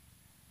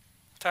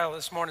Title of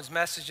this morning's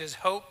message is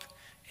Hope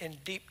in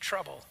Deep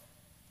Trouble.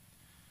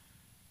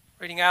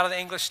 Reading out of the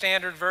English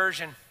Standard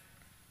Version.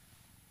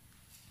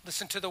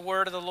 Listen to the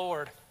word of the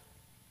Lord.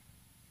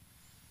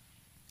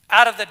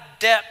 Out of the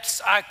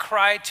depths I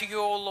cried to you,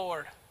 O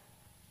Lord.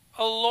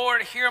 O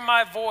Lord, hear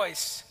my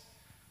voice.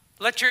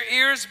 Let your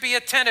ears be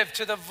attentive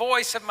to the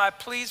voice of my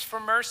pleas for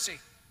mercy.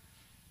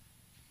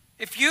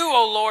 If you,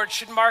 O Lord,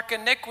 should mark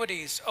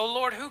iniquities, O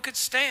Lord, who could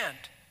stand?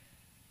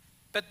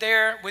 But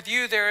with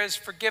you there is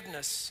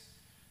forgiveness,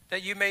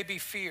 that you may be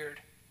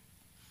feared.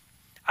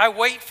 I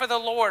wait for the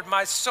Lord,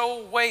 my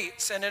soul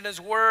waits, and in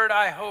his word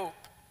I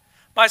hope.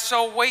 My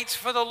soul waits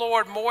for the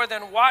Lord more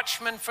than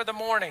watchmen for the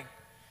morning,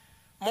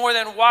 more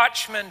than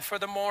watchmen for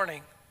the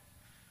morning.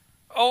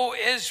 O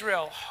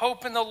Israel,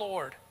 hope in the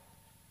Lord.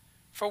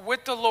 For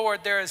with the Lord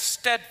there is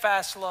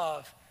steadfast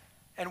love,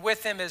 and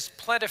with him is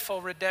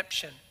plentiful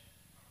redemption.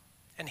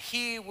 And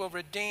he will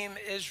redeem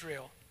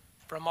Israel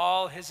from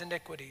all his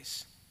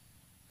iniquities.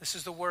 This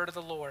is the word of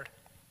the Lord.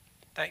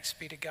 Thanks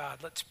be to God.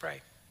 Let's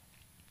pray.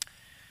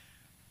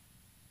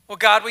 Well,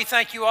 God, we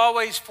thank you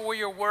always for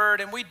your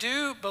word, and we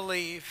do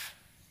believe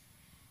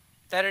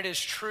that it is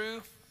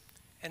true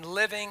and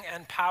living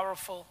and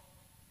powerful.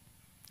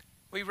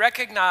 We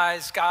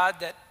recognize, God,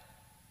 that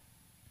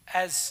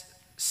as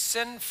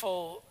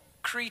sinful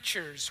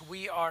creatures,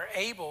 we are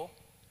able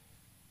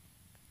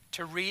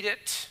to read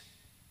it,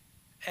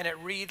 and it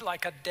read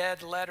like a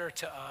dead letter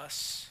to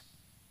us,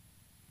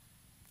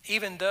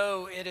 even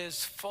though it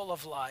is full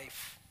of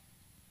life.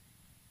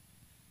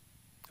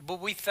 But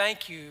we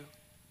thank you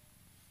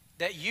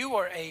that you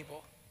are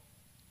able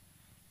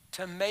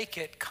to make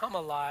it come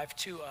alive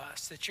to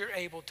us, that you're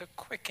able to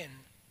quicken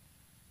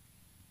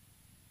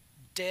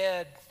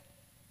dead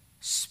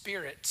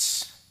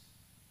spirits,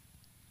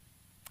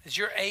 that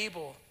you're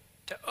able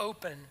to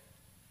open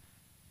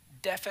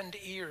deafened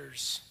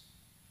ears,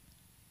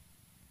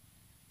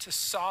 to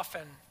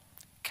soften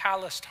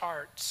calloused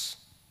hearts,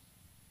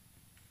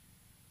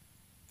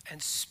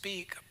 and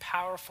speak a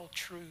powerful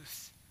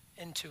truth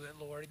into it,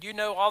 Lord. You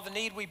know all the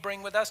need we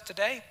bring with us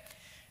today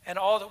and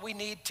all that we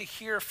need to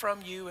hear from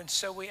you. And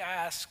so we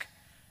ask,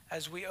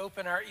 as we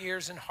open our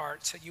ears and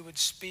hearts, that you would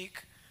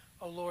speak,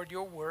 O Lord,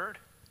 your word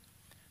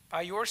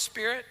by your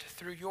Spirit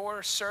through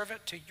your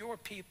servant to your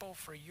people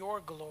for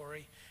your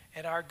glory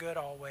and our good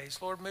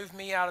always. Lord, move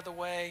me out of the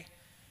way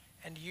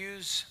and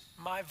use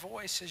my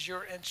voice as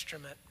your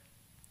instrument.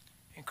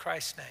 In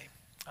Christ's name,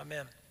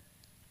 amen.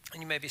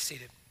 And you may be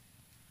seated.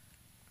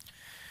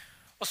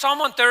 Well, Psalm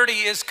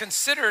 130 is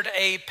considered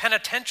a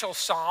penitential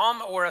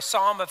psalm or a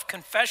psalm of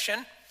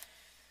confession.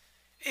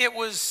 It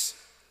was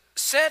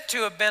said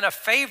to have been a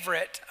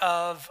favorite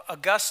of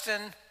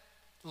Augustine,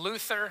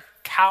 Luther,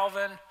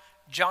 Calvin,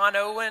 John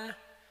Owen,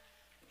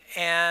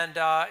 and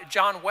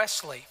John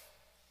Wesley,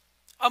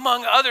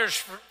 among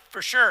others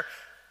for sure.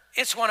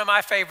 It's one of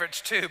my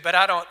favorites too, but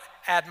I don't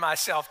add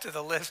myself to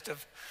the list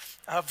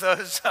of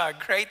those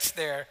greats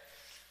there.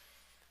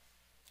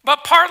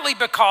 But partly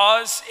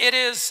because it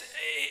is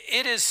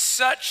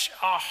such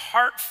a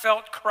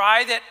heartfelt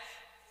cry that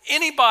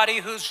anybody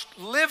who's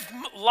lived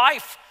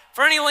life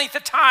for any length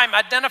of time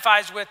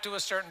identifies with to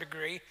a certain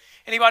degree.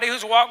 Anybody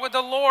who's walked with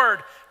the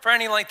Lord for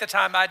any length of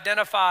time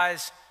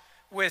identifies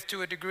with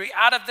to a degree.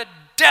 Out of the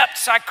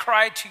depths I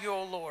cried to you,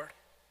 O Lord.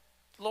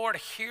 Lord,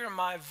 hear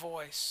my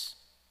voice.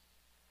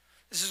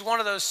 This is one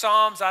of those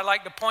psalms I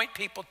like to point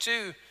people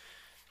to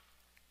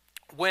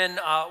when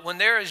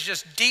there is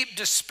just deep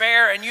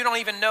despair and you don't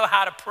even know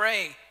how to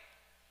pray.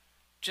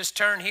 Just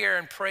turn here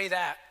and pray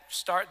that.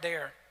 Start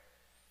there.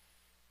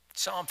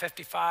 Psalm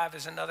 55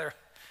 is another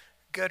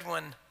good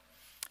one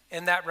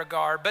in that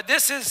regard. But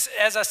this is,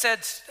 as I said,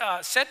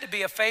 said to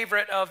be a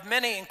favorite of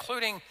many,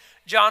 including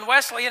John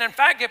Wesley. And in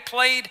fact, it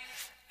played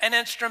an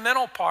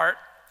instrumental part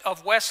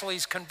of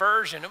Wesley's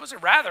conversion. It was a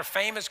rather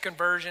famous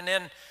conversion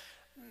in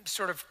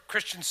sort of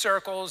Christian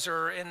circles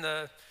or in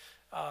the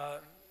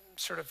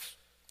sort of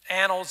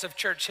annals of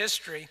church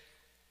history.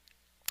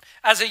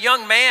 As a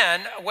young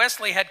man,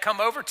 Wesley had come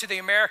over to the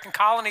American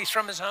colonies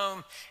from his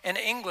home in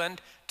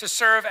England to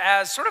serve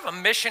as sort of a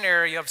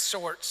missionary of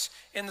sorts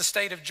in the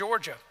state of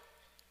Georgia.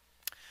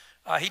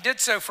 He did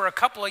so for a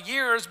couple of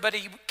years, but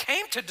he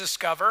came to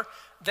discover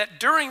that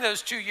during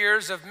those 2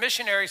 years of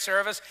missionary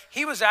service,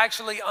 he was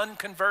actually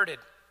unconverted.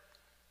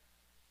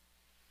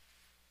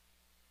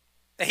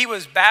 He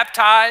was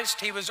baptized,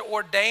 he was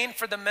ordained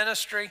for the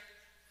ministry,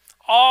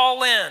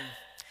 all in,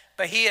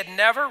 but he had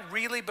never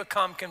really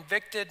become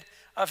convicted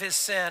of his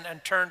sin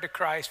and turned to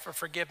Christ for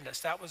forgiveness.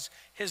 That was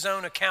his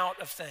own account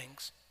of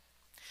things.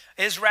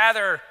 His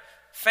rather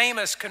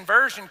famous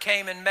conversion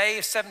came in May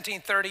of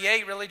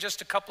 1738, really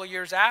just a couple of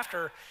years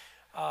after,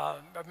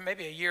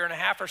 maybe a year and a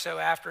half or so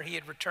after he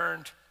had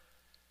returned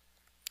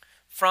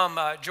from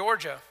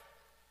Georgia.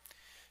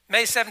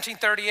 May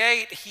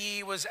 1738,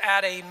 he was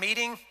at a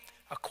meeting,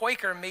 a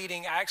Quaker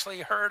meeting,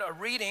 actually heard a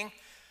reading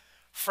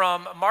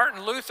from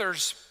Martin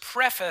Luther's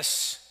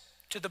preface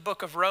to the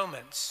book of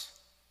Romans.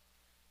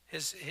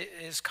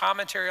 His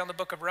commentary on the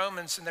book of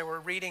Romans, and they were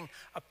reading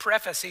a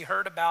preface he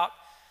heard about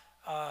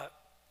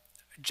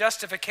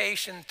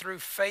justification through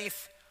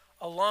faith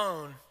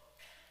alone.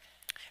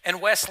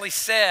 And Wesley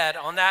said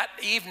on that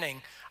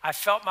evening, I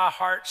felt my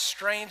heart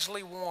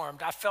strangely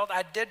warmed. I felt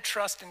I did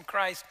trust in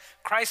Christ,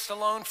 Christ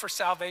alone for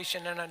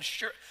salvation, and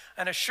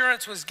an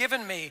assurance was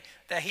given me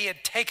that he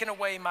had taken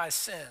away my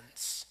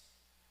sins.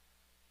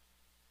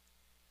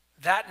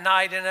 That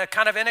night, in a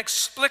kind of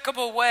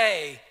inexplicable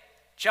way,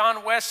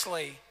 John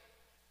Wesley,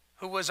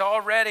 who was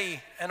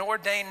already an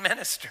ordained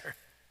minister,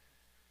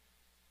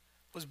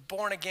 was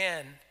born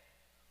again,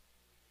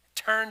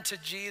 turned to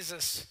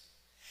Jesus.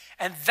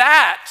 And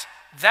that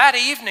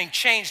evening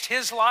changed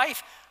his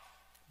life,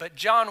 but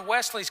John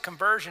Wesley's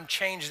conversion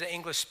changed the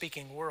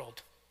English-speaking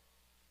world.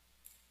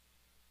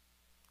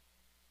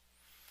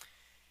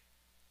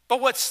 But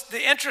what's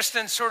the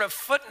interesting sort of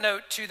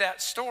footnote to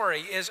that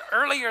story is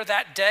earlier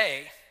that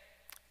day,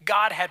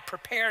 God had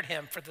prepared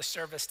him for the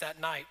service that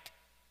night.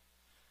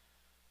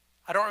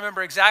 I don't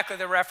remember exactly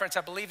the reference.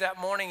 I believe that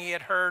morning he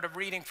had heard a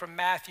reading from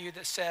Matthew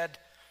that said,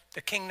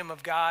 the kingdom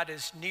of God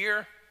is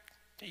near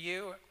to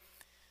you.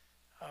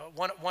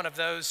 One of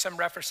those, some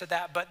reference to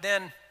that. But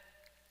then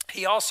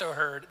he also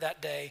heard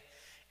that day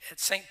at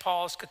St.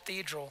 Paul's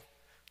Cathedral,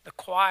 the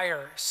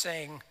choir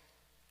sing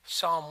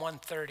Psalm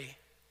 130.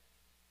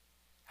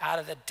 Out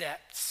of the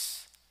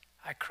depths,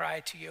 I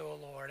cry to you, O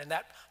Lord. And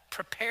that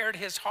prepared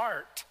his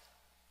heart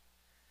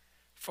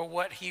for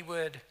what he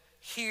would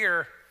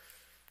hear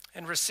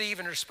and receive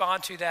and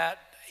respond to that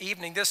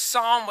evening. This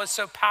psalm was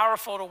so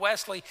powerful to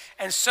Wesley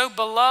and so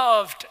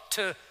beloved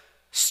to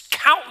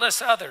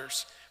countless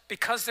others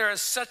because there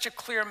is such a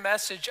clear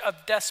message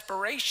of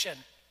desperation,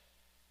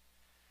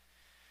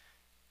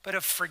 but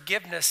of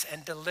forgiveness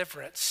and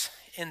deliverance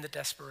in the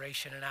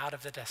desperation and out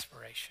of the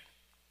desperation.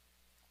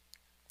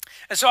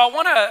 And so I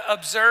want to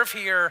observe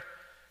here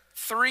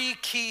 3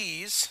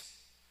 keys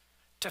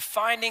to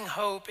finding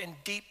hope in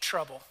deep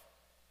trouble.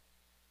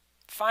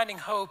 Finding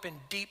hope in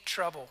deep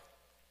trouble.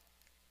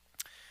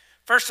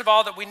 First of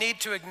all, that we need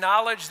to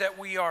acknowledge that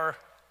we are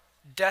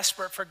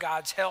desperate for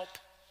God's help.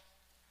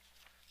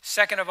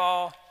 Second of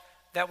all,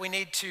 that we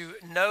need to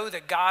know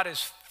that God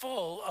is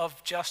full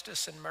of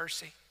justice and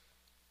mercy.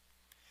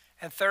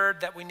 And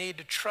third, that we need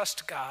to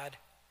trust God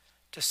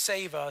to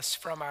save us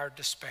from our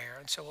despair.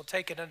 And so we'll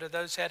take it under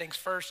those headings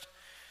first.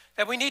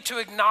 That we need to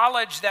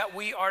acknowledge that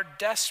we are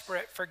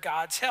desperate for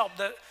God's help.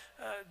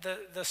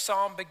 The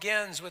psalm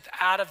begins with,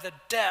 out of the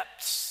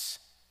depths,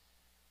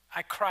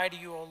 I cry to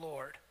you, O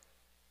Lord.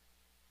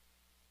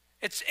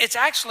 It's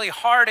actually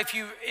hard if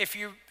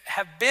you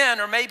have been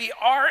or maybe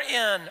are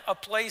in a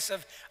place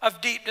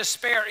of deep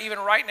despair even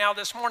right now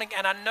this morning,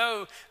 and I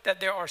know that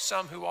there are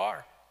some who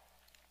are.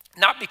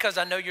 Not because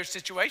I know your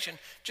situation,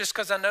 just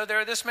because I know there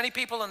are this many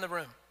people in the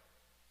room.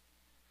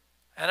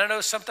 And I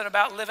know something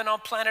about living on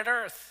planet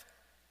Earth.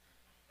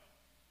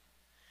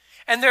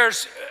 And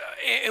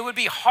it would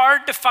be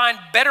hard to find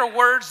better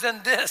words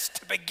than this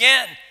to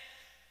begin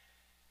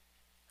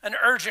an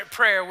urgent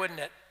prayer,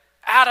 wouldn't it?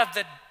 Out of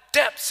the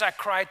depths I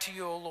cry to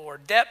you, O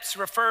Lord. Depths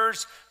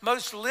refers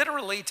most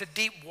literally to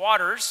deep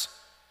waters,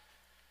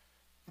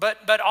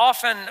 but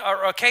often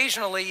or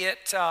occasionally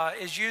it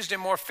is used in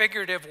more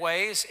figurative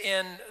ways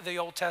in the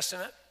Old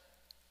Testament.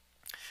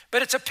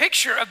 But it's a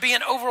picture of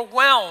being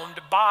overwhelmed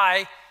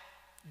by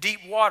deep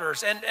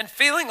waters and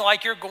feeling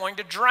like you're going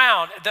to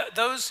drown.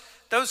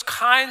 Those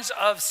kinds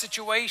of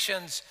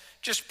situations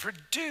just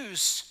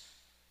produce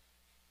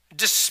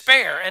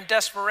despair and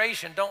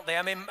desperation, don't they?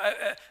 I mean,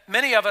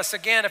 many of us,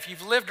 again, if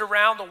you've lived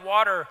around the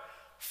water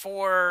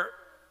for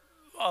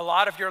a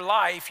lot of your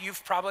life,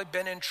 you've probably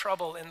been in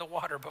trouble in the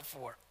water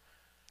before,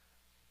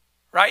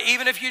 right?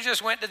 Even if you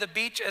just went to the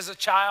beach as a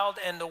child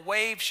and the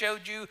wave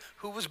showed you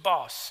who was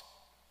boss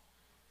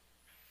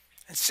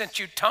and sent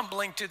you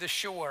tumbling to the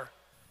shore,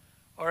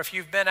 or if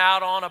you've been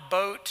out on a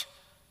boat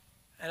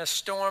and a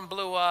storm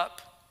blew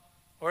up,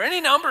 or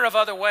any number of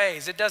other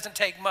ways. It doesn't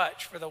take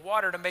much for the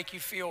water to make you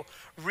feel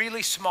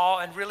really small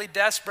and really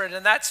desperate.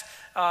 And that's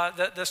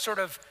the sort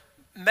of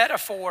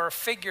metaphor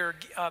figure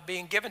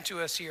being given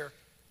to us here.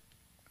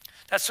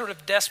 That sort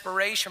of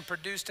desperation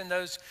produced in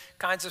those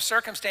kinds of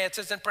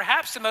circumstances. And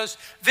perhaps the most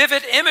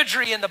vivid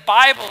imagery in the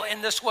Bible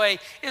in this way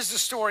is the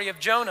story of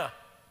Jonah.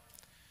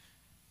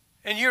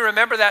 And you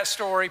remember that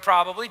story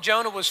probably.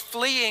 Jonah was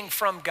fleeing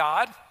from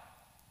God,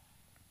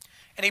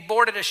 and he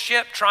boarded a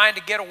ship trying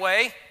to get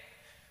away.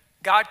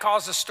 God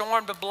caused a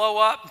storm to blow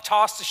up and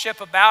toss the ship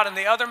about, and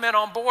the other men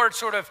on board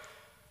sort of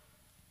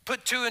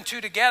put 2 and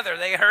 2 together.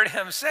 They heard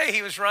him say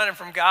he was running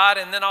from God,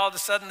 and then all of a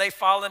sudden they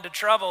fall into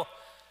trouble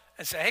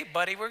and say, hey,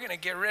 buddy, we're going to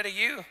get rid of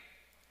you.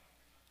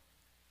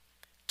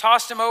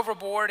 Tossed him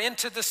overboard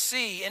into the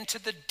sea, into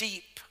the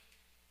deep,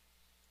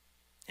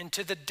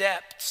 into the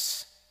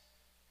depths.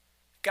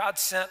 God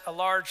sent a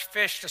large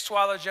fish to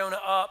swallow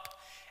Jonah up,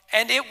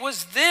 and it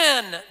was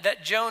then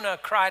that Jonah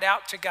cried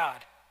out to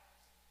God.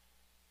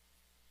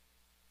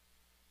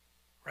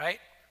 Right?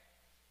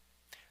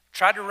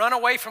 Tried to run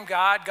away from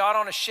God, got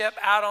on a ship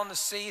out on the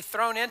sea,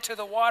 thrown into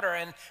the water,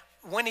 and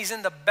when he's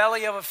in the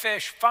belly of a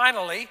fish,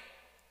 finally,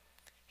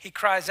 he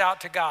cries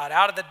out to God.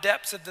 Out of the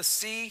depths of the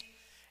sea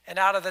and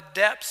out of the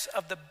depths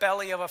of the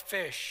belly of a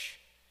fish.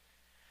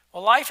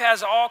 Well, life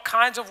has all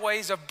kinds of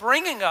ways of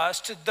bringing us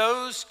to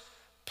those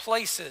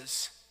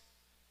places,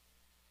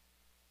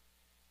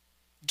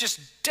 just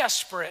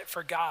desperate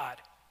for God.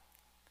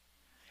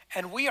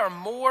 And we are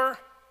more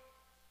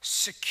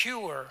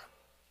secure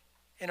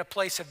in a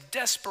place of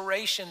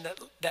desperation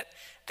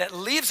that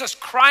leaves us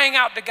crying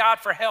out to God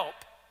for help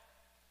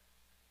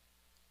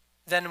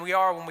than we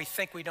are when we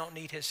think we don't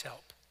need his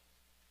help.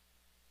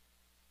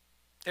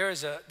 There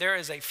is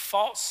a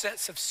false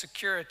sense of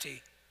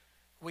security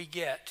we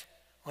get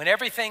when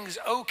everything's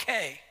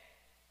okay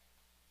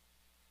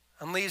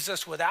and leaves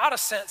us without a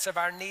sense of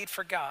our need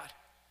for God.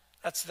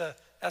 That's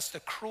the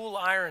cruel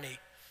irony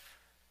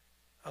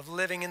of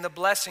living in the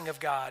blessing of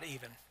God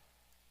even.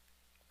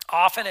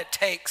 Often it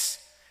takes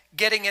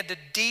getting into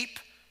deep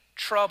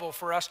trouble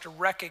for us to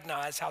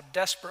recognize how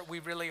desperate we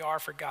really are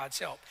for God's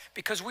help,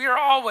 because we are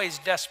always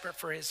desperate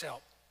for his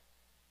help.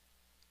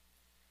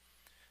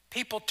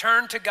 People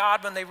turn to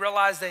God when they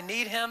realize they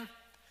need him,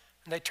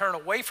 and they turn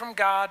away from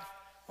God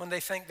when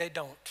they think they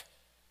don't.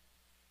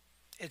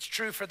 It's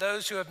true for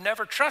those who have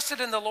never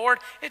trusted in the Lord.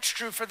 It's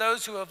true for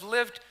those who have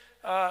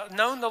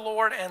known the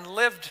Lord and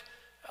lived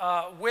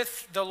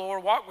with the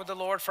Lord, walked with the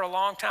Lord for a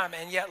long time,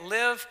 and yet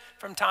live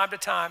from time to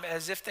time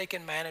as if they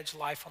can manage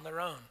life on their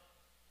own.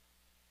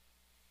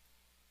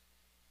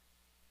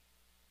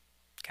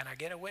 Can I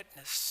get a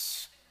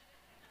witness?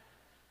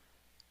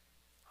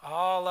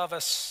 All of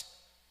us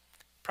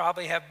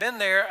probably have been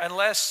there,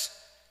 unless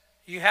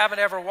you haven't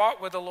ever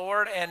walked with the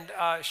Lord, and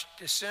as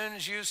soon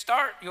as you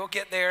start, you'll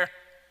get there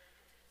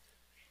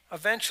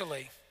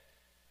eventually.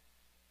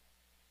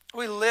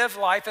 We live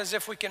life as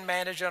if we can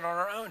manage it on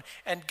our own.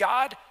 And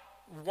God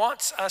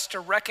wants us to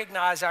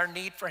recognize our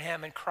need for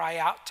him and cry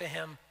out to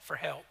him for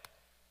help.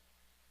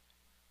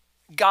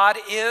 God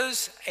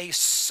is a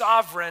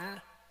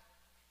sovereign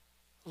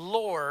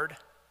Lord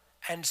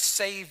and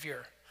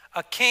Savior,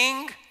 a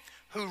king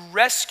who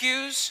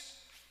rescues,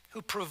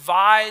 who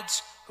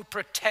provides, who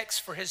protects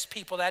for his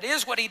people. That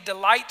is what he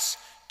delights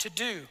to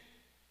do.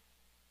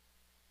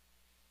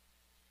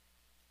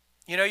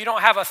 You know, you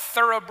don't have a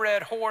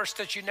thoroughbred horse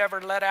that you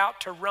never let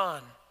out to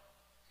run.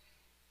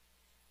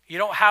 You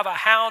don't have a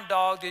hound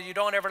dog that you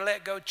don't ever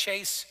let go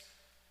chase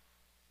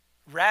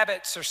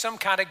rabbits or some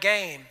kind of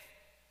game.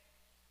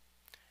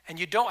 And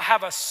you don't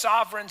have a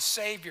sovereign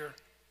Savior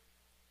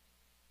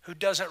who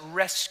doesn't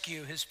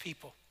rescue his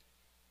people.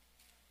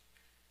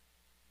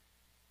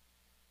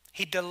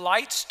 He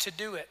delights to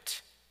do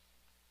it.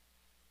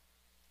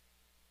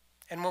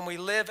 And when we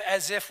live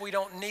as if we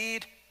don't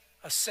need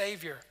a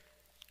Savior,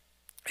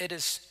 it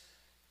is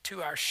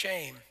to our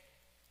shame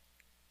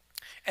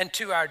and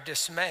to our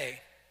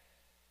dismay.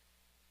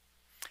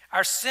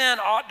 Our sin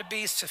ought to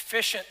be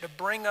sufficient to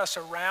bring us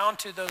around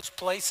to those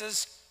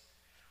places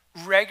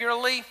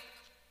regularly.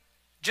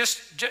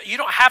 You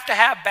don't have to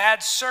have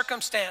bad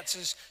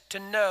circumstances to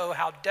know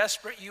how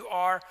desperate you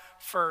are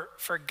for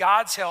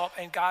God's help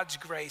and God's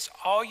grace.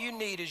 All you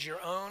need is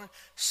your own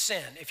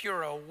sin. If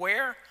you're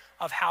aware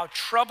of how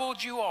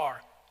troubled you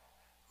are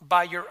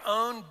by your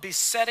own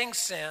besetting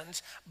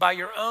sins, by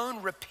your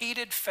own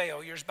repeated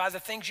failures, by the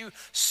things you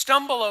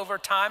stumble over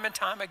time and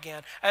time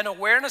again, an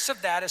awareness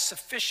of that is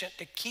sufficient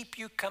to keep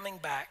you coming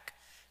back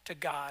to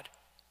God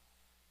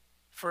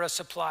for a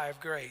supply of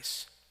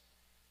grace.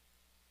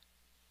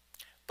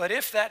 But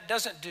if that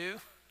doesn't do,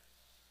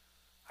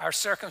 our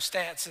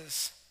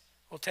circumstances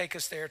will take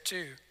us there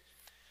too.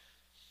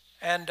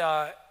 And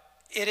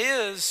it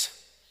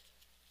is,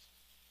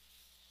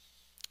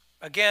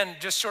 again,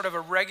 just sort of a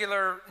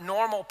regular,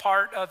 normal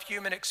part of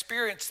human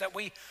experience that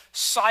we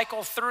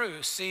cycle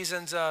through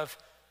seasons of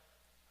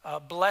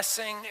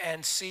blessing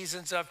and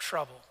seasons of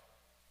trouble.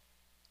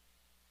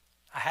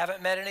 I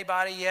haven't met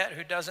anybody yet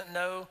who doesn't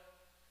know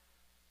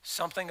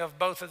something of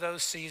both of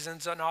those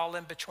seasons and all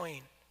in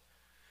between.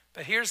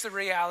 But here's the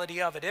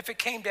reality of it. If it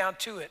came down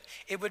to it,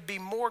 it would be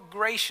more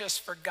gracious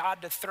for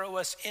God to throw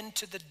us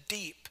into the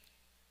deep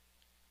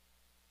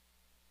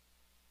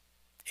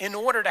in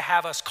order to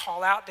have us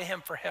call out to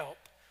him for help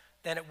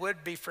than it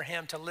would be for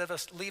him to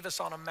leave us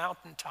on a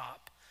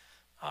mountaintop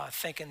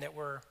thinking that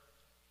we're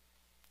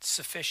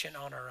sufficient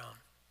on our own.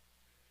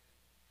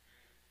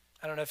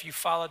 I don't know if you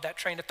followed that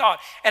train of thought.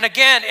 And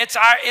again,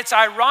 it's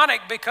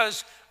ironic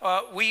because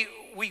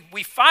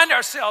we find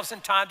ourselves in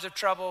times of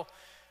trouble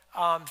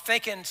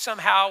thinking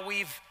somehow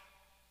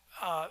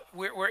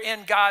we're in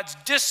God's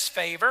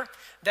disfavor,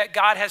 that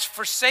God has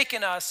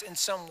forsaken us in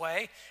some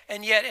way.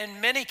 And yet in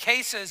many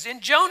cases, in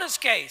Jonah's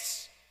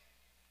case,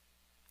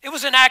 it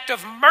was an act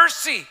of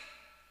mercy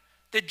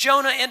that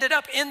Jonah ended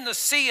up in the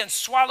sea and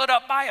swallowed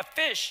up by a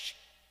fish.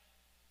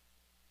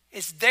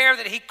 It's there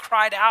that he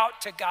cried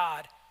out to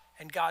God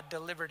and God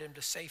delivered him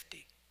to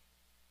safety.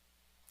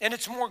 And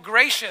it's more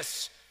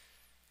gracious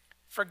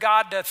for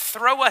God to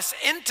throw us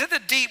into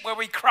the deep where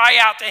we cry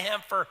out to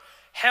him for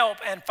help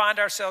and find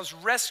ourselves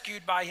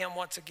rescued by him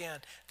once again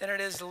than it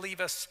is to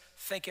leave us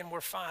thinking we're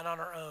fine on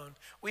our own.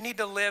 We need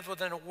to live with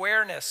an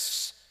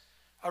awareness,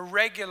 a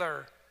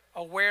regular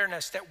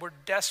awareness that we're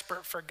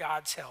desperate for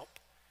God's help.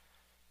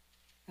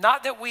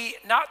 Not that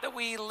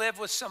we live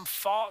with some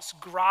false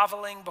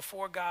groveling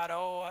before God.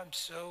 Oh, I'm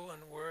so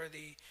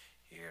unworthy.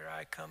 Here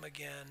I come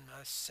again,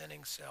 my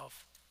sinning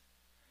self.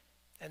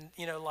 And,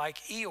 like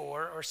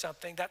Eeyore or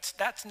something,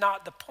 that's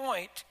not the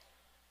point.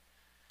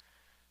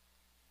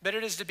 But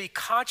it is to be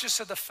conscious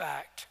of the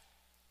fact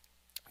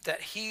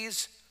that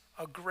he's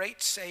a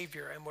great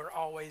Savior and we're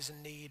always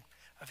in need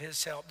of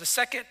his help. The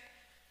second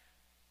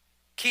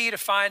key to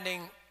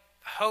finding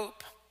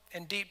hope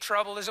in deep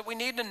trouble is that we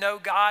need to know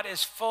God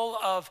is full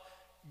of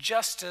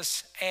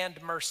justice and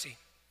mercy.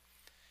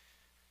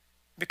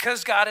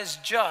 Because God is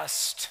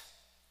just,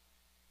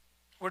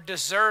 we're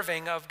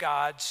deserving of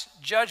God's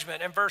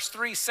judgment. And verse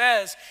 3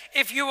 says,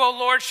 if you, O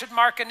Lord, should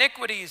mark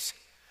iniquities,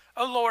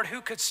 O Lord,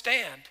 who could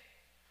stand?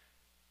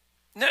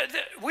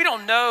 We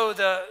don't know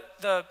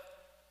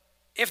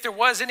if there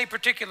was any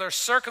particular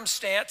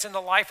circumstance in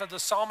the life of the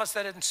psalmist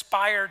that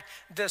inspired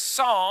this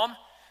psalm,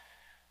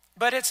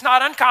 but it's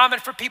not uncommon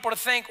for people to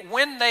think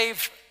when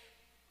they've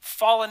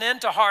fallen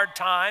into hard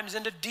times,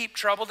 into deep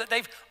trouble, that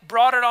they've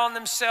brought it on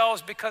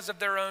themselves because of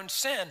their own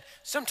sin.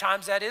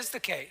 Sometimes that is the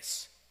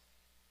case.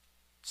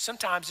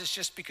 Sometimes it's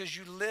just because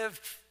you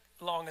lived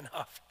long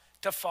enough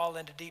to fall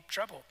into deep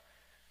trouble.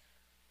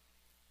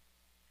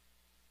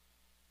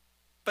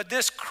 But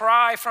this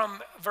cry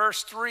from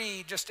verse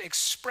 3 just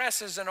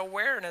expresses an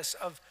awareness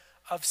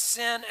of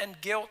sin and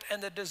guilt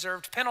and the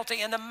deserved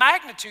penalty and the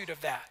magnitude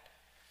of that.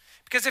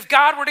 Because if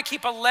God were to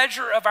keep a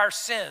ledger of our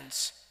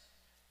sins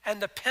and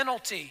the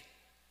penalty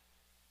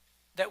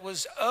that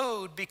was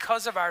owed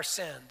because of our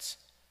sins,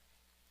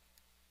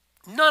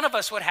 none of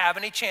us would have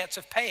any chance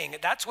of paying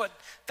it. That's what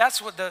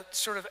the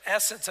sort of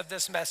essence of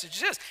this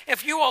message is.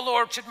 If you, O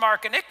Lord, should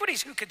mark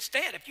iniquities, who could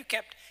stand? If you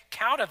kept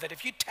count of it,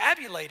 if you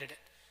tabulated it.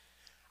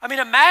 I mean,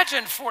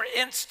 imagine, for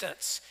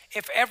instance,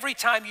 if every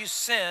time you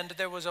sinned,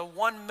 there was a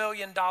 $1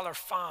 million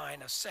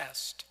fine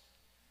assessed.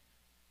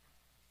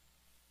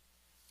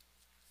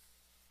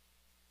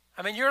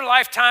 I mean, your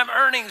lifetime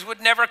earnings would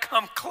never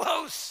come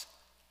close.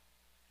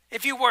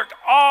 If you worked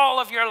all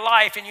of your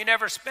life and you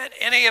never spent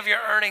any of your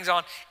earnings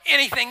on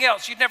anything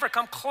else, you'd never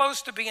come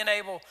close to being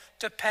able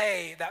to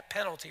pay that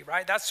penalty,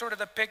 right? That's sort of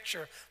the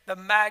picture. The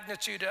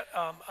magnitude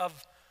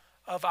of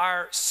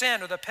our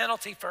sin, or the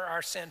penalty for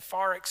our sin,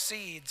 far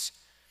exceeds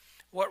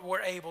what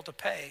we're able to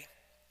pay.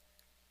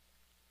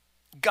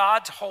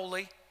 God's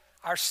holy.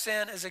 Our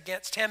sin is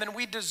against him, and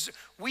we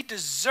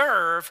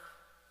deserve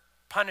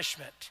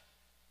punishment.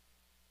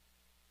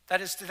 That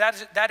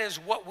is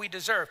what we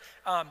deserve.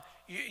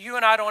 You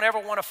and I don't ever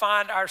want to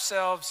find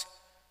ourselves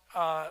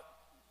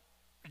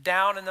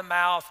down in the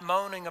mouth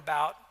moaning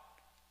about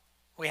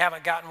we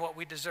haven't gotten what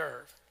we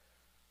deserve.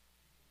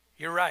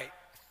 You're right.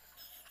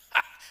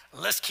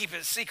 Let's keep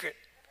it a secret.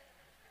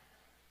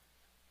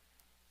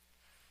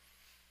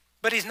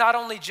 But he's not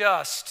only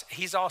just,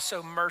 he's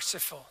also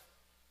merciful.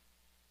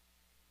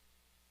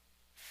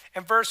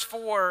 And verse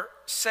 4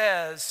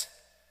 says,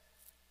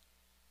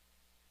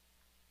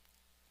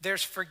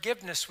 there's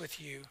forgiveness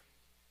with you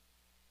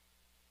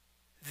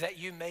that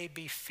you may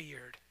be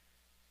feared.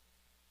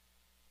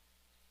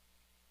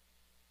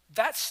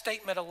 That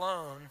statement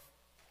alone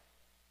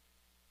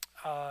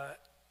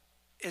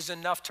is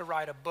enough to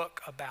write a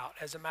book about.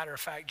 As a matter of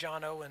fact,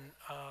 John Owen,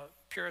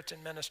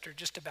 Puritan minister,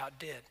 just about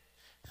did.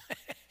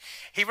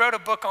 He wrote a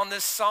book on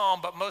this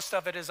psalm, but most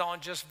of it is on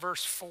just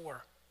verse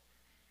 4.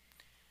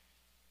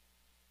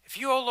 If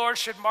you, O Lord,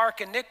 should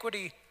mark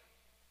iniquity,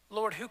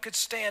 Lord, who could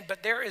stand?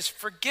 But there is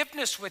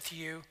forgiveness with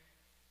you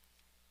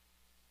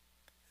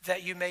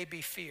that you may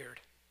be feared.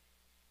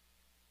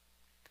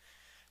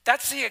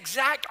 That's the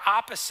exact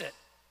opposite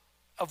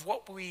of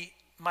what we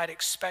might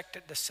expect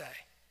it to say.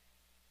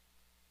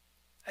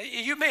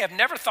 You may have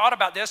never thought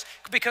about this,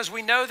 because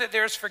we know that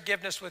there's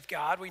forgiveness with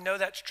God. We know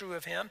that's true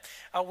of him.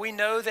 We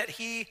know that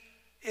he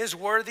is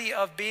worthy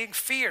of being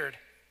feared.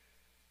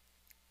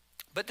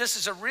 But this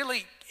is a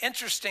really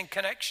interesting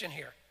connection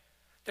here.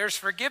 There's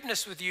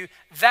forgiveness with you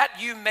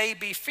that you may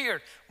be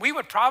feared. We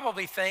would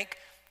probably think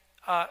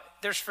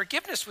there's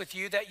forgiveness with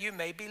you that you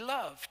may be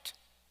loved.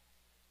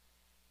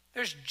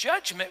 There's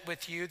judgment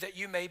with you that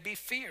you may be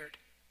feared.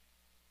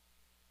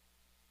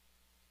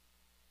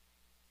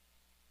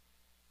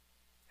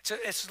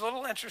 It's a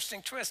little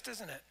interesting twist,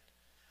 isn't it?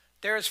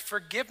 There is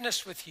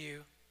forgiveness with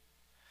you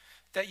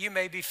that you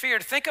may be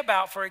feared. Think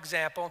about, for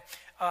example,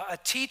 a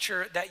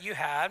teacher that you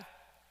had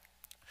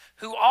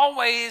who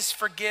always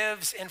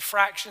forgives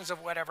infractions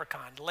of whatever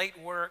kind, late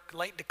work,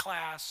 late to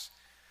class,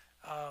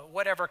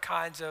 whatever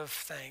kinds of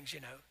things,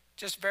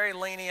 just very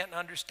lenient and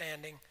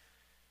understanding.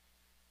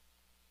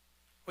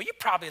 Well, you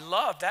probably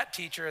loved that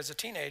teacher as a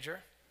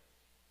teenager.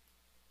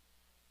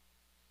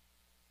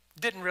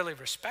 Didn't really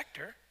respect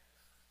her,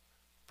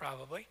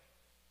 probably.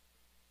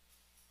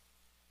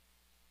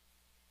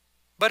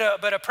 But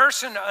a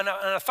person, an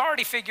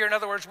authority figure, in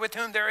other words, with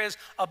whom there is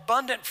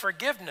abundant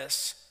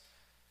forgiveness,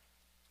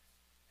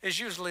 is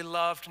usually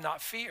loved,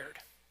 not feared.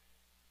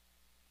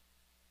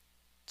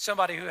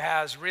 Somebody who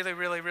has really,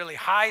 really, really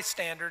high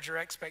standards or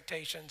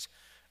expectations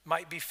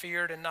might be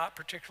feared and not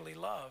particularly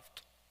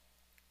loved.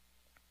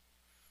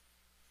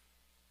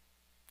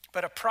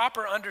 But a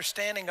proper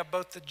understanding of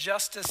both the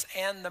justice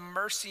and the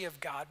mercy of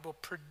God will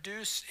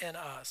produce in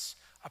us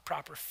a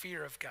proper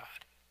fear of God.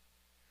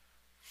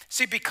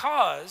 See,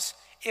 because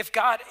if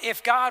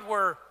God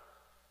were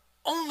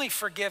only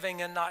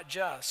forgiving and not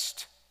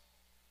just,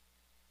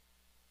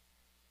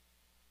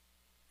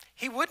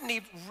 he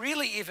wouldn't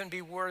really even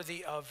be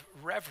worthy of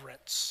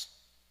reverence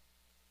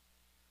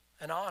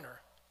and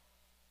honor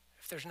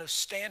if there's no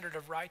standard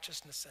of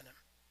righteousness in him.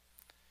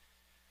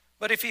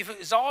 But if he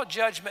is all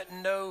judgment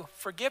and no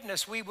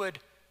forgiveness, we'd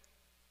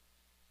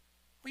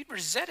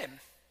resent him.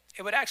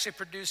 It would actually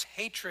produce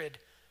hatred,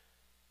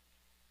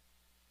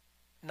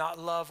 not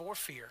love or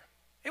fear.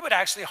 It would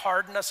actually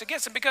harden us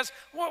against him, because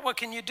what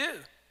can you do?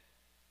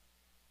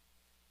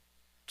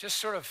 Just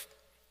sort of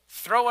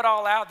throw it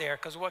all out there,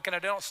 because what can I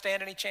do? I don't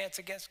stand any chance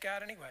against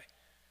God anyway.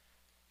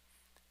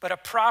 But a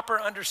proper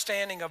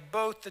understanding of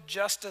both the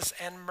justice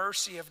and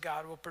mercy of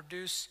God will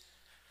produce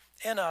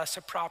in us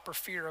a proper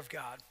fear of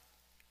God.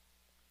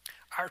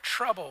 Our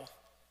trouble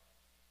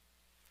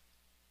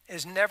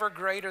is never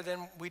greater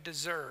than we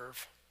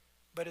deserve,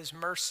 but his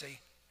mercy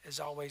is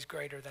always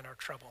greater than our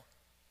trouble.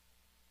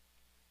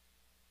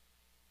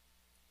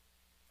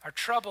 Our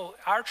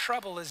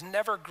trouble is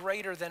never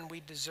greater than we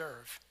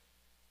deserve.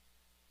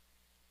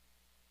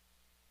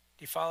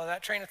 Do you follow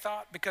that train of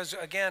thought? Because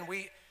again,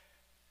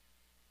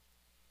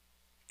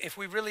 if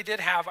we really did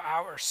have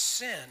our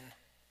sin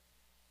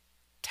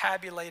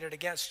tabulated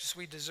against us,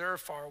 we deserve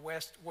far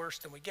worse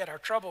than we get. Our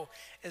trouble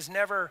is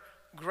never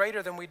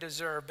greater than we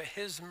deserve, but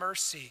his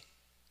mercy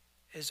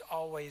is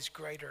always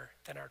greater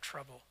than our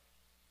trouble.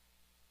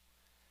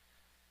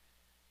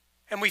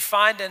 And we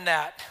find in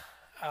that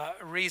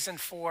reason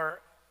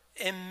for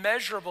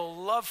immeasurable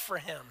love for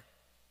him,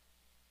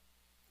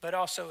 but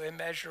also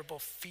immeasurable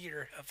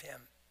fear of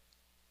him.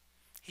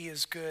 He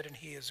is good and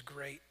he is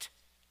great.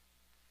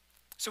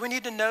 So we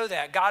need to know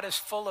that God is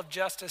full of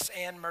justice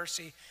and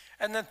mercy.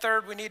 And then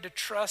third, we need to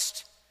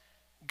trust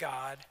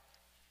God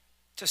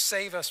to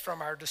save us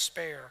from our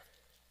despair.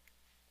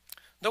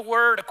 The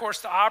word, of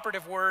course, the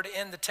operative word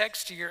in the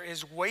text here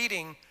is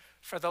waiting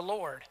for the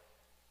Lord.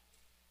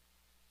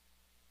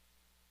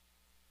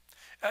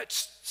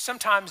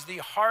 Sometimes the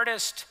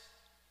hardest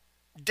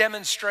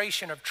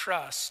demonstration of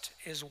trust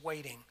is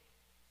waiting.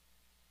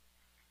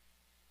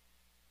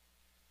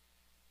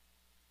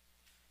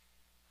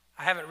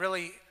 I haven't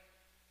really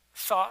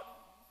thought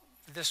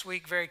this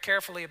week very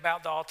carefully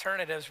about the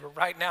alternatives, but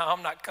right now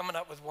I'm not coming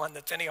up with one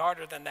that's any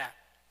harder than that,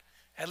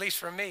 at least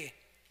for me.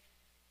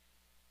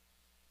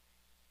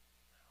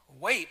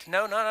 Wait,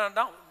 no,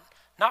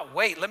 not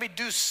wait. Let me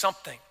do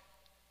something.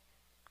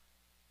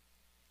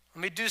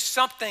 Let me do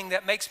something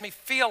that makes me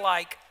feel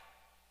like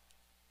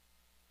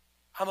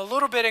I'm a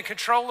little bit in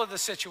control of the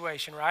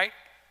situation, right?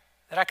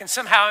 That I can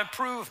somehow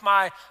improve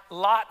my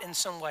lot in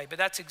some way. But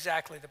that's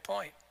exactly the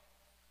point.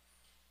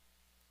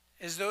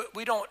 Is that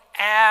we don't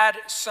add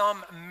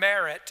some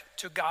merit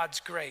to God's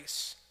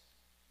grace.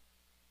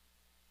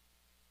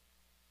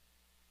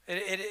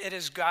 It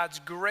is God's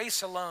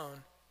grace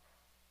alone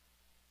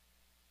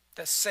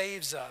that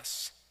saves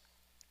us.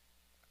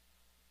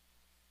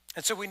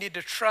 And so we need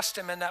to trust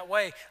him in that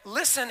way.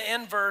 Listen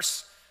in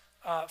verse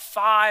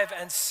 5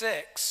 and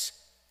 6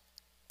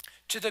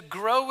 to the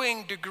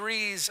growing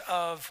degrees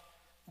of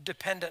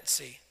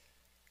dependency.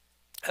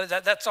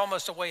 That's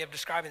almost a way of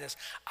describing this.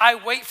 I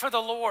wait for the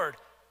Lord.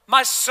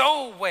 My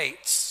soul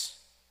waits,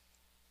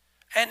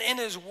 and in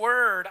his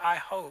word I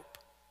hope.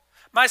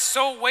 My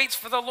soul waits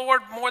for the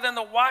Lord more than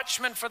the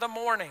watchman for the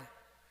morning.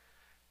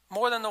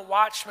 More than the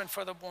watchman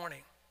for the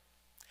morning.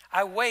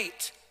 I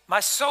wait.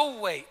 My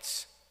soul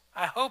waits.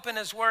 I hope in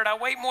his word. I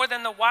wait more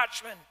than the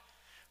watchman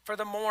for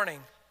the morning.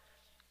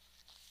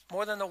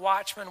 More than the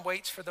watchman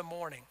waits for the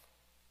morning.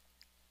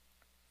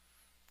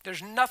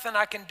 There's nothing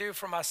I can do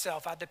for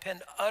myself. I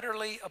depend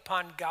utterly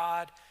upon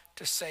God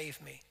to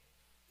save me.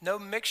 No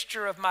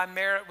mixture of my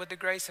merit with the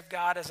grace of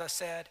God, as I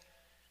said.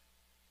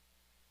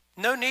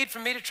 No need for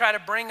me to try to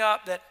bring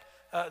up that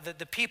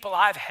the people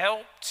I've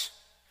helped,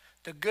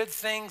 the good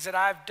things that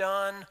I've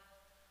done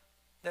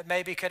that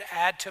maybe could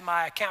add to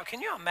my account. Can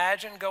you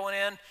imagine going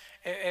in,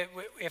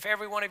 if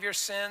every one of your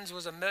sins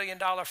was $1 million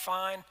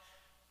fine?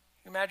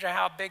 You imagine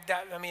how big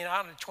that, I don't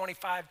know,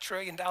 $25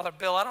 trillion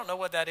bill, I don't know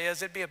what that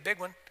is. It'd be a big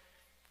one.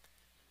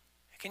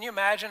 Can you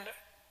imagine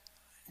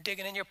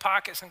digging in your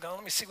pockets and going,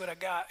 let me see what I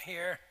got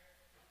here?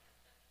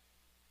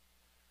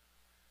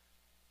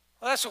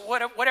 Well, that's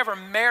whatever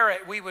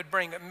merit we would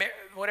bring,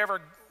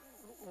 whatever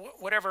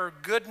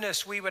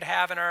goodness we would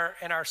have in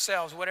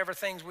ourselves, whatever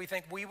things we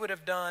think we would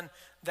have done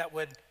that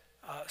would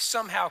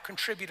somehow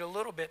contribute a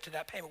little bit to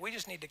that payment. We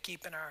just need to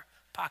keep in our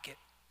pocket.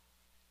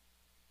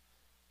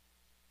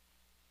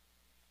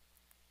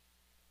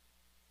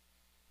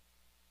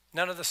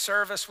 None of the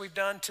service we've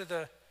done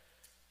to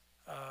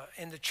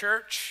in the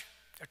church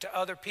or to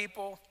other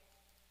people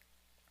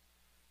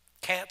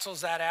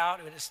cancels that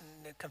out. It is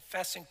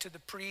confessing to the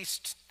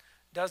priest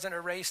doesn't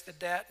erase the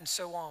debt, and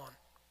so on.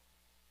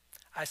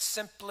 I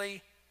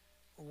simply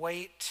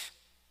wait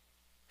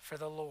for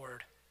the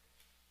Lord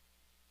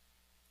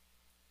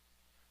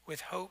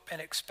with hope and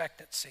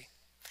expectancy.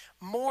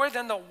 More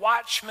than the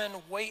watchman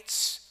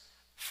waits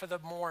for the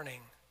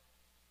morning.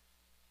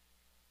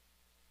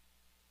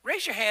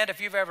 Raise your hand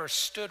if you've ever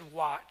stood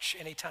watch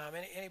anytime.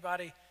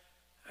 Anybody?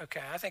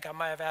 Okay, I think I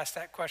might have asked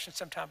that question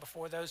sometime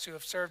before. Those who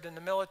have served in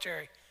the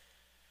military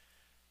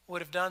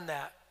would have done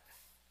that.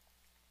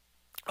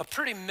 A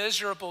pretty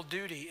miserable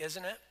duty,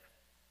 isn't it?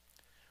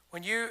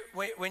 When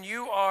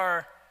you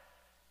are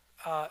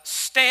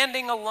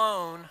standing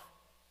alone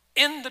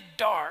in the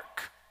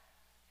dark,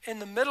 in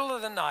the middle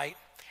of the night,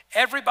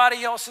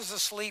 everybody else is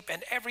asleep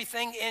and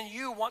everything in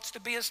you wants to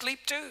be asleep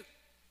too.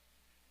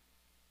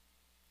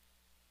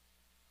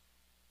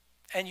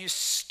 And you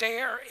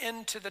stare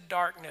into the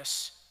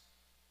darkness,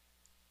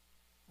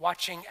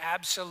 watching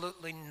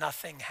absolutely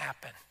nothing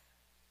happen.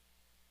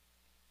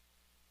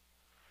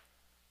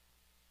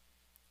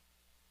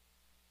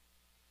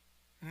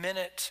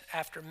 Minute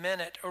after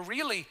minute, or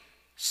really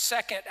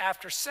second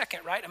after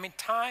second, right? I mean,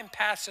 time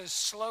passes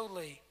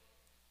slowly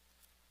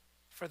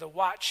for the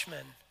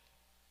watchman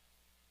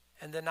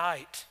in the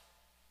night.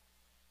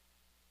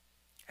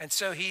 And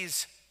so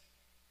he's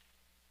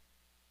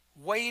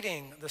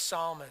waiting, the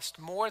psalmist,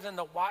 more than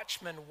the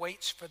watchman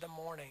waits for the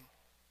morning.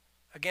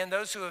 Again,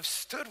 those who have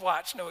stood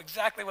watch know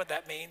exactly what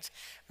that means.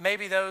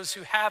 Maybe those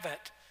who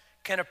haven't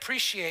can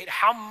appreciate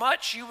how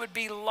much you would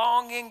be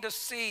longing to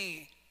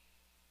see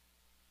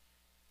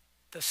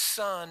the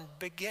sun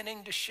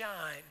beginning to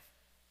shine.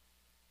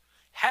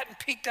 Hadn't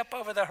peeked up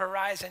over the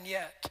horizon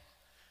yet,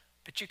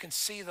 but you can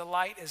see the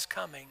light is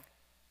coming,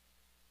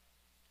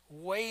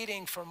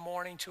 waiting for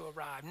morning to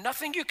arrive.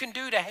 Nothing you can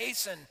do to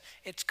hasten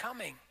its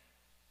coming.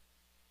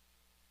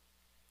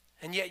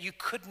 And yet you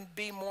couldn't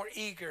be more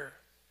eager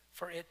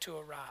for it to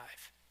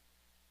arrive.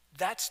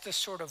 That's the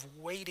sort of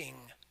waiting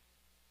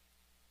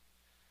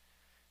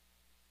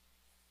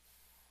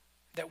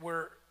that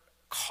we're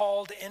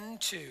called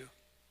into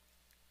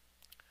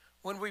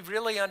when we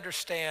really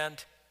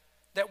understand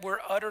that we're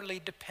utterly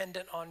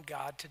dependent on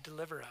God to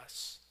deliver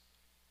us.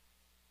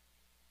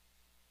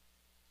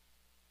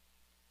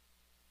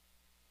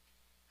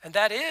 And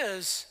that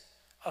is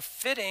a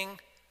fitting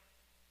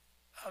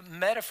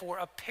metaphor,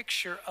 a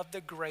picture of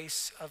the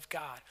grace of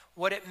God.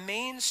 What it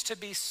means to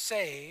be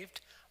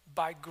saved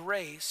by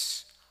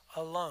grace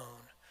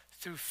alone,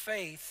 through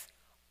faith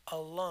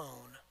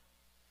alone,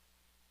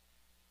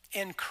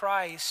 in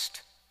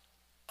Christ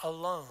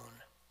alone.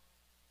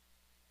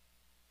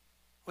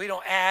 We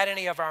don't add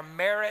any of our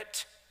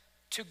merit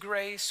to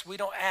grace. We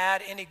don't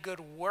add any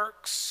good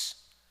works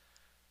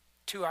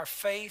to our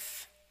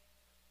faith.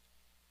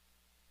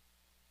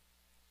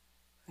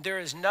 There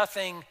is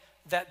nothing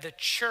that the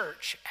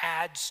church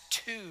adds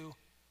to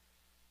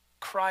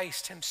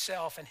Christ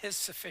himself and his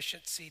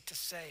sufficiency to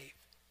save.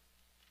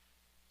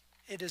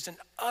 It is an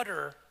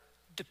utter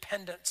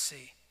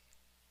dependency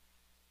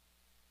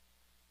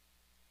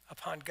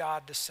upon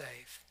God to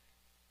save.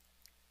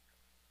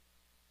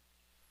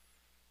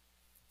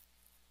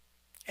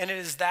 And it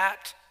is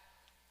that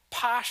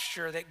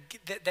posture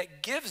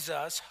that gives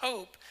us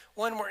hope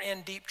when we're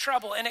in deep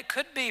trouble. And it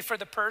could be for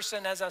the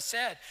person, as I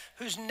said,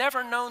 who's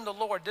never known the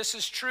Lord. This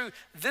is true.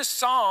 This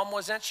psalm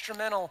was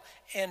instrumental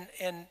in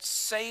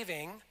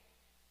saving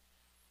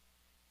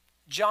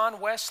John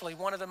Wesley,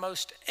 one of the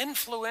most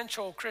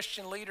influential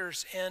Christian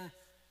leaders in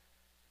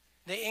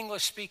the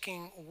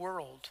English-speaking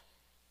world.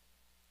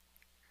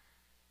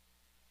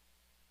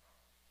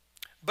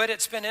 But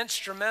it's been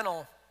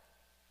instrumental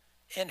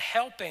in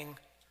helping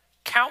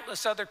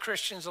countless other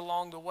Christians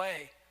along the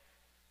way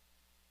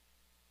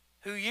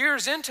who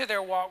years into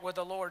their walk with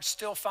the Lord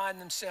still find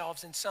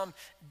themselves in some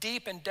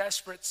deep and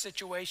desperate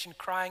situation,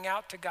 crying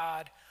out to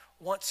God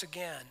once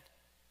again,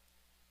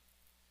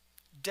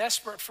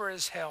 desperate for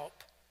his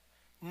help,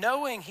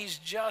 knowing he's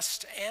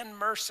just and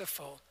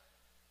merciful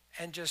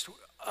and just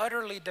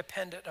utterly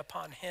dependent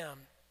upon him.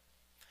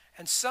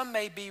 And some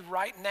may be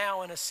right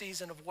now in a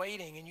season of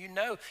waiting, and you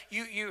know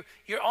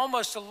you're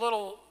almost a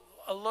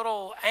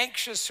little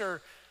anxious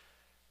or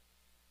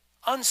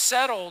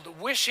unsettled,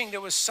 wishing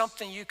there was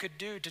something you could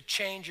do to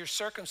change your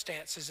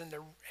circumstances,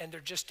 and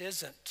there just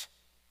isn't.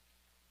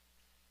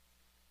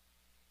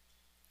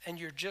 And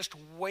you're just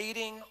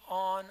waiting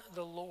on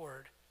the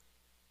Lord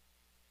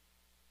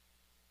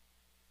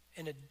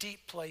in a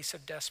deep place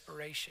of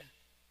desperation.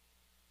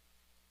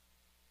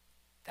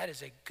 That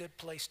is a good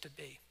place to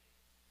be.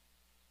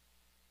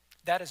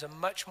 That is a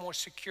much more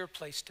secure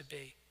place to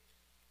be,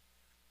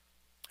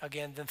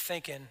 again, than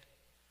thinking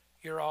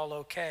you're all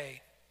okay.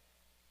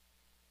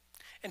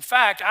 In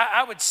fact,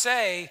 I would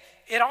say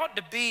it ought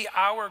to be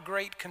our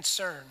great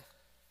concern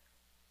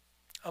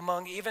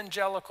among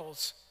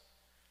evangelicals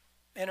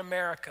in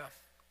America.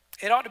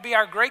 It ought to be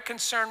our great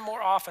concern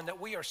more often that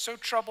we are so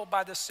troubled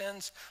by the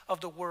sins of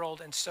the world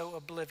and so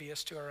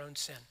oblivious to our own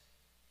sin.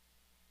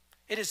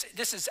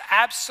 This is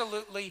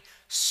absolutely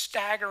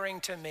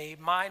staggering to me,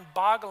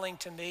 mind-boggling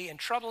to me, and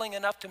troubling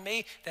enough to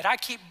me that I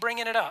keep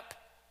bringing it up.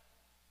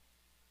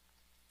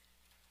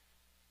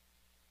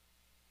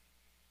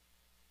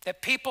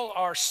 that people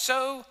are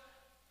so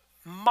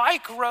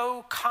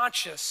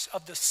micro-conscious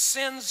of the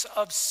sins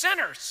of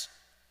sinners,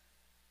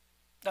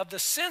 of the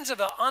sins of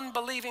the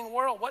unbelieving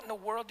world. What in the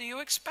world do you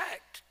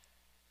expect?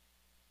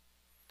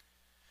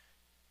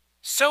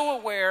 So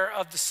aware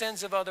of the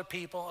sins of other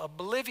people,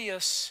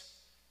 oblivious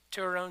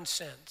to her own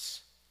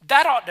sins.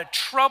 That ought to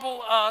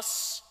trouble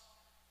us.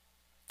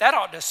 That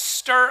ought to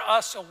stir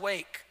us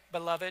awake,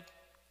 beloved.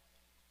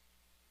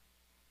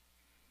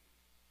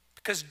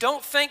 Because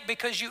don't think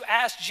because you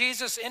asked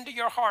Jesus into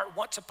your heart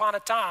once upon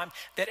a time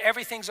that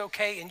everything's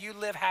okay and you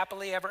live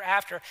happily ever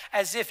after,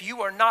 as if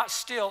you are not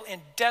still in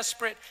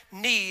desperate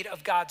need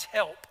of God's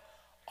help,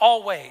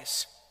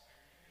 always.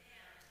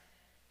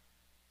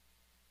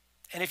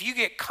 And if you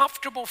get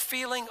comfortable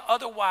feeling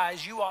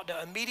otherwise, you ought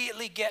to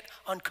immediately get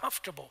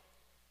uncomfortable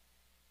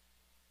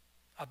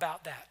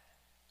about that.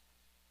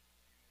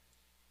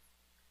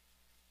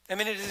 I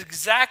mean, it is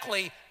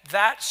exactly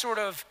that sort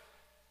of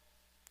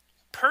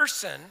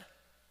person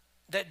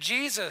that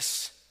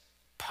Jesus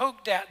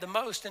poked at the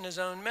most in his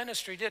own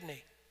ministry, didn't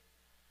he?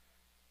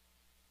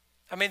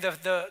 I mean,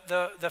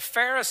 the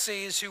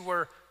Pharisees who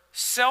were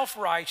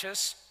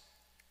self-righteous,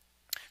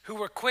 who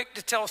were quick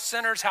to tell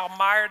sinners how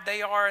mired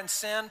they are in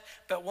sin,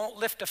 but won't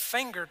lift a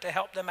finger to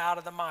help them out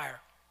of the mire.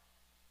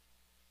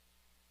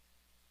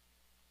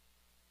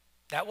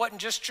 That wasn't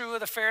just true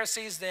of the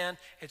Pharisees then,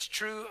 it's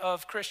true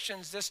of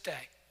Christians this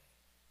day.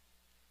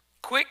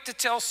 Quick to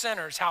tell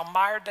sinners how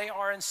mired they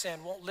are in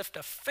sin, won't lift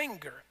a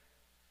finger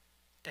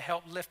to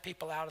help lift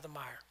people out of the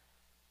mire.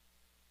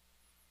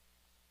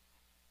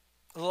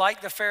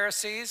 Like the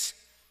Pharisees,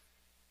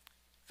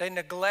 they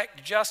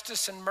neglect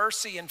justice and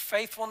mercy and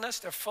faithfulness.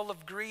 They're full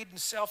of greed and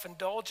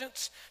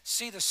self-indulgence.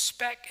 See the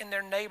speck in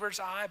their neighbor's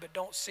eye, but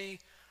don't see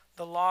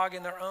the log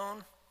in their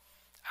own.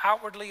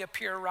 Outwardly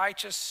appear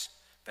righteous,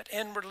 but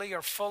inwardly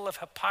are full of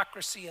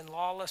hypocrisy and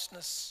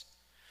lawlessness.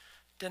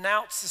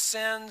 Denounce the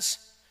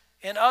sins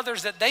in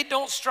others that they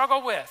don't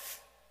struggle with.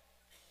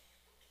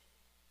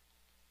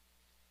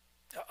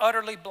 They're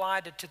utterly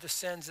blinded to the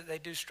sins that they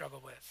do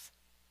struggle with.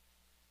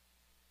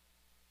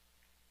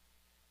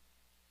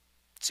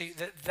 See,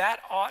 that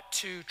ought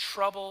to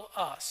trouble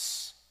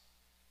us,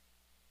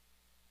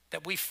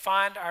 that we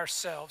find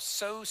ourselves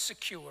so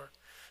secure,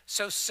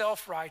 so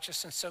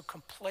self-righteous, and so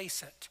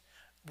complacent.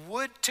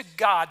 Would to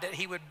God that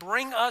he would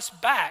bring us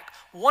back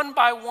one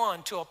by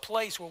one to a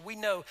place where we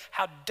know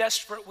how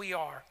desperate we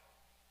are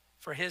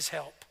for his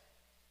help.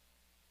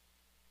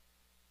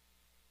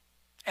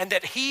 And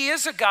that he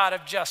is a God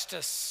of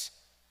justice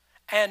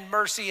and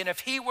mercy. And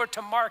if he were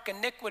to mark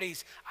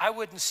iniquities, I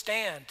wouldn't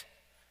stand.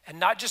 And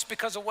not just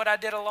because of what I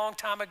did a long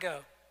time ago,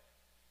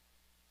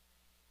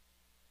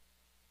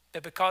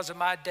 but because of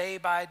my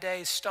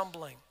day-by-day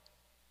stumbling.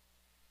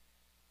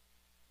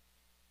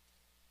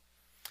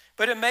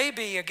 But it may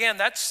be, again,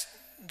 that's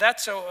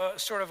a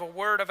sort of a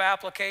word of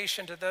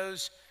application to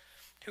those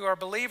who are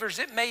believers.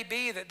 It may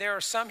be that there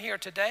are some here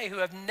today who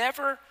have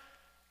never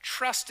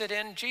trusted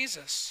in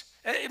Jesus.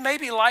 It may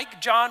be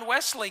like John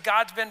Wesley.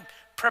 God's been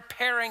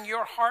preparing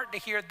your heart to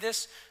hear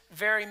this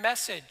very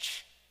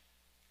message.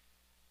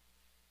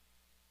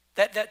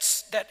 That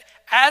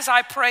as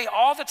I pray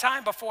all the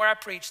time before I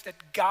preach,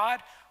 that God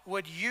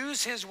would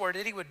use his word,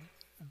 that he would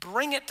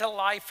bring it to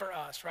life for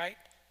us, right?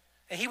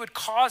 And he would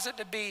cause it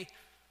to be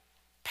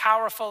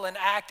powerful and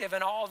active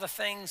in all the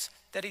things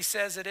that he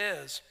says it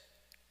is.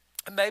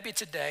 And maybe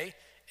today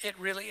it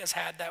really has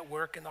had that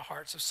work in the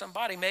hearts of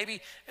somebody.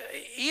 Maybe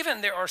even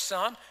there are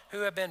some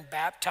who have been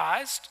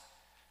baptized,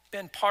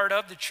 been part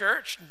of the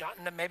church,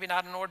 maybe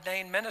not an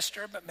ordained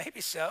minister, but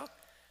maybe so.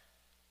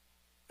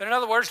 But in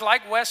other words,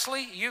 like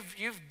Wesley,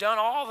 you've done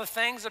all the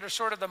things that are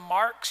sort of the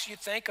marks, you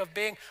think, of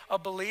being a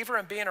believer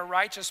and being a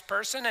righteous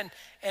person,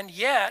 and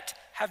yet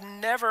have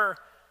never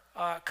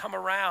come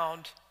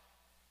around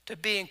to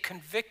being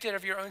convicted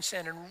of your own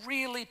sin and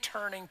really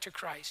turning to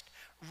Christ,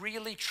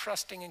 really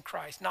trusting in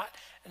Christ,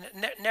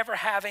 never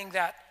having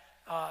that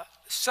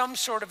some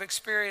sort of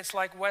experience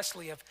like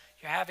Wesley of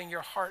you having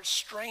your heart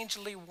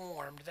strangely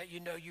warmed, that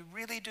you know you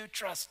really do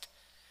trust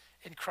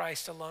in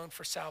Christ alone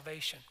for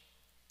salvation.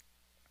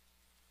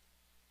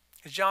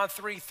 As John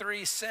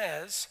 3:3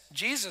 says,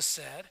 Jesus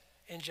said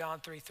in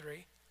John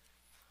 3:3,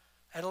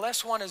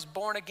 unless one is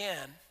born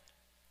again,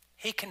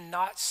 he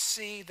cannot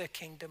see the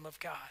kingdom of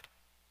God.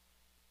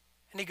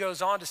 And he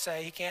goes on to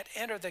say he can't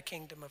enter the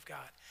kingdom of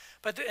God.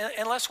 But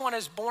unless one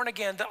is born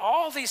again,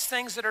 all these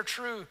things that are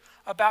true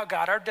about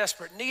God, our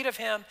desperate need of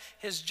him,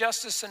 his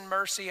justice and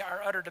mercy,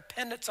 our utter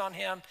dependence on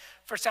him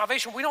for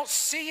salvation, we don't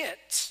see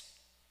it.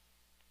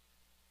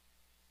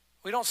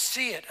 We don't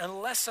see it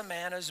unless a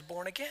man is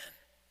born again.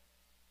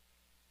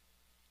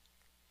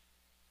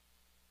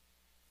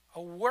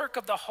 A work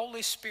of the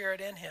Holy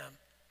Spirit in him,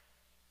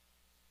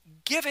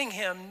 giving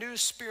him new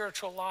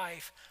spiritual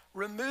life,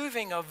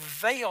 removing a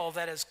veil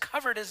that has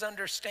covered his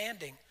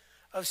understanding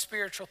of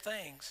spiritual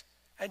things,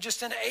 and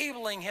just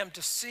enabling him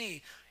to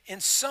see in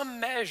some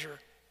measure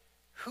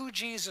who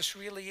Jesus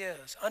really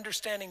is,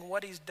 understanding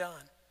what he's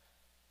done,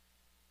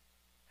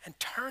 and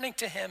turning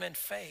to him in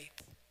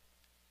faith.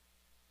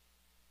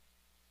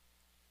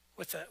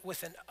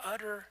 with an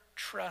utter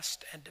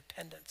trust and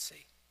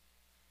dependency.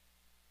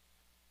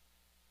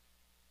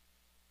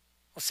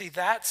 Well, see,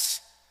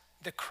 that's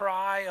the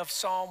cry of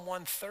Psalm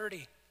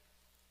 130.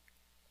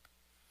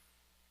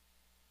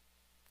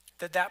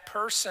 That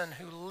person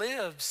who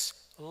lives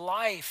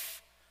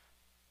life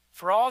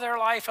for all their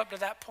life up to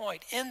that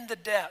point in the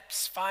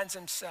depths finds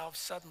himself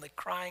suddenly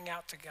crying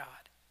out to God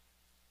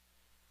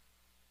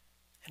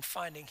and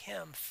finding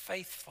him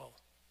faithful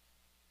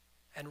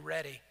and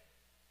ready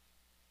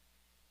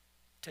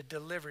to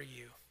deliver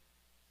you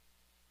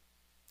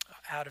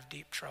out of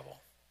deep trouble.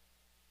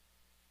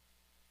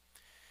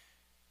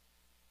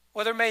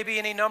 Well, there may be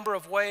any number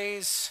of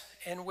ways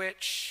in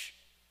which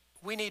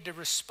we need to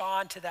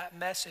respond to that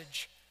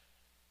message,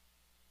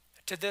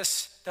 to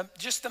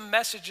just the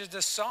message of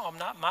this psalm,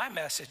 not my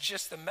message,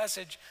 just the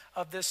message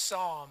of this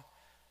psalm,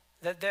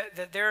 that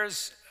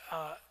there's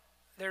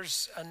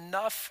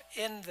enough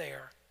in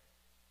there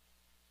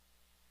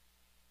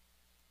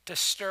to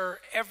stir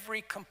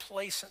every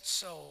complacent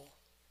soul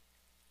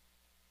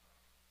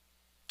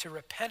to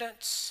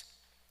repentance,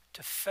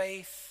 to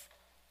faith,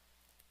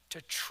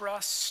 to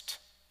trust,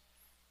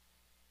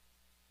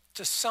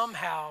 to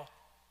somehow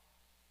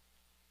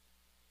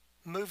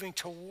moving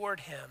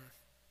toward him,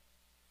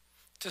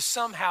 to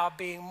somehow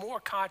being more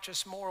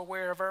conscious, more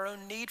aware of our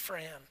own need for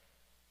him,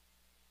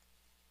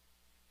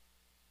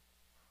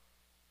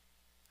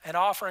 and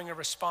offering a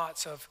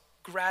response of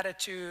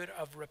gratitude,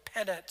 of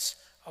repentance,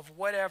 of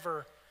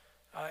whatever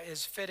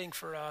is fitting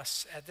for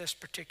us at this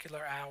particular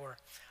hour.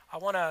 I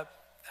want to,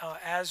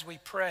 as we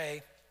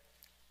pray,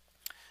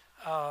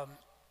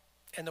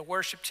 and the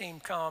worship team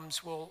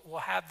comes, we'll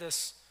have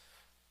this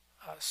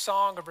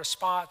song of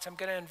response. I'm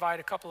going to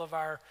invite a couple of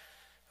our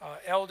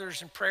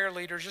elders and prayer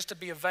leaders just to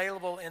be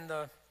available in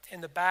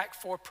the back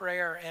for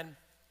prayer. And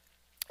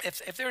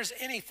if there's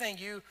anything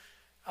you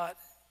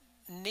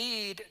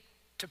need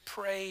to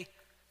pray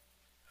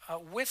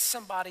with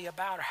somebody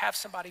about, or have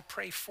somebody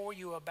pray for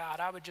you about,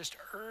 I would just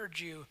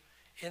urge you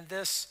in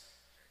this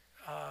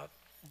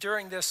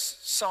during this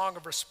song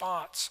of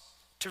response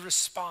to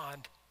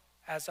respond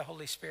as the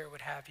Holy Spirit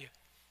would have you,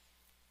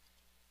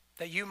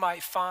 that you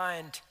might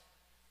find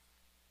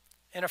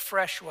in a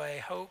fresh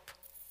way hope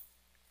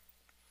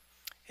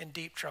in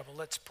deep trouble.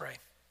 Let's pray.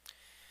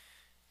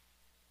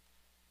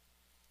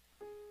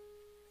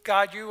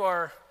 God, you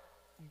are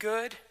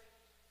good,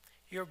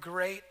 you're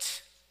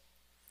great,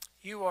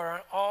 you are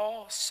an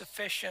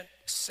all-sufficient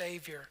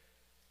Savior.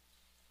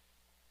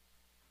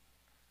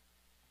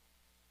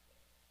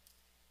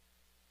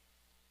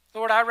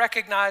 Lord, I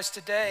recognize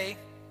today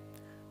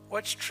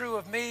what's true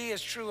of me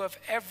is true of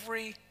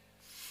every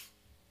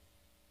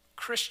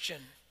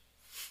Christian.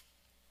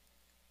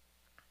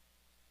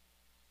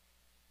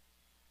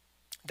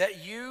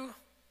 That you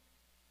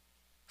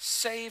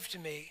saved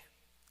me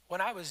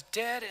when I was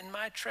dead in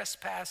my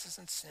trespasses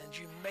and sins.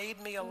 You made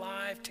me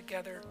alive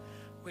together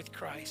with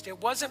Christ.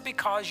 It wasn't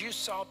because you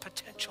saw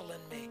potential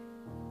in me.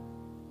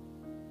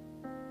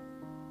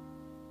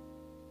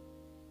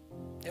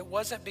 It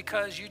wasn't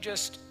because you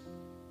just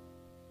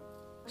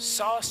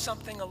saw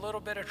something a little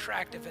bit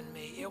attractive in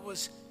me. It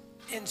was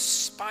in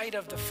spite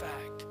of the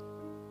fact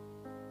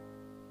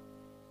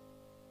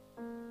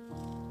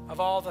of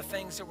all the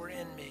things that were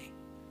in me.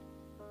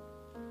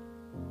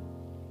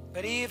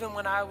 But even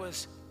when I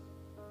was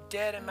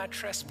dead in my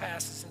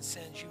trespasses and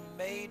sins, you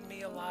made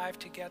me alive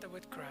together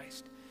with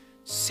Christ,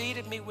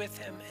 seated me with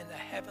him in the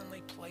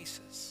heavenly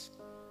places,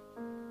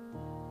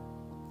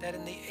 that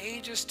in the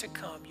ages to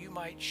come you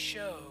might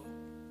show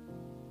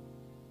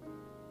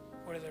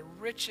what are the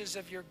riches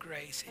of your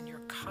grace and your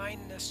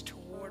kindness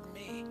toward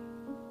me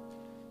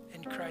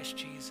in Christ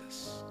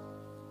Jesus.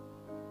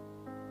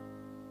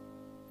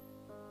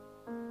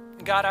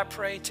 And God, I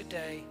pray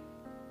today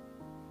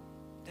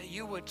that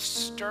you would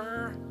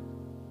stir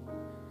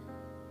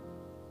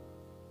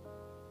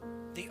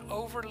the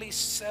overly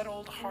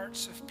settled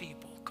hearts of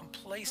people,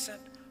 complacent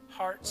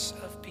hearts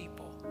of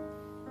people.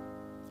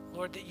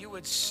 Lord, that you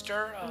would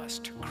stir us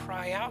to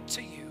cry out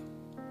to you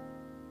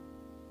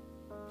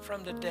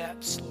from the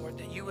depths, Lord,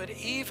 that you would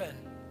even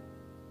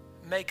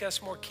make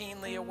us more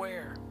keenly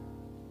aware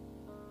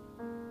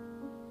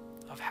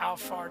of how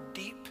far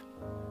deep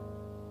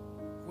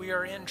we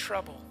are in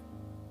trouble,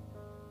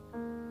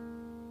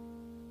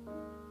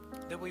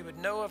 that we would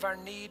know of our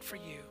need for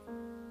you,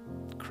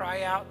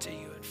 cry out to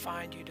you and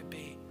find you to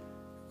be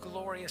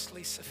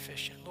gloriously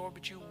sufficient. Lord,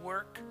 would you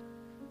work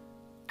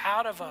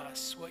out of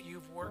us what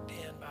you've worked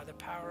in by the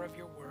power of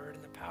your word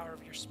and the power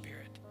of your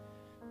Spirit.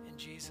 In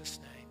Jesus'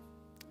 name.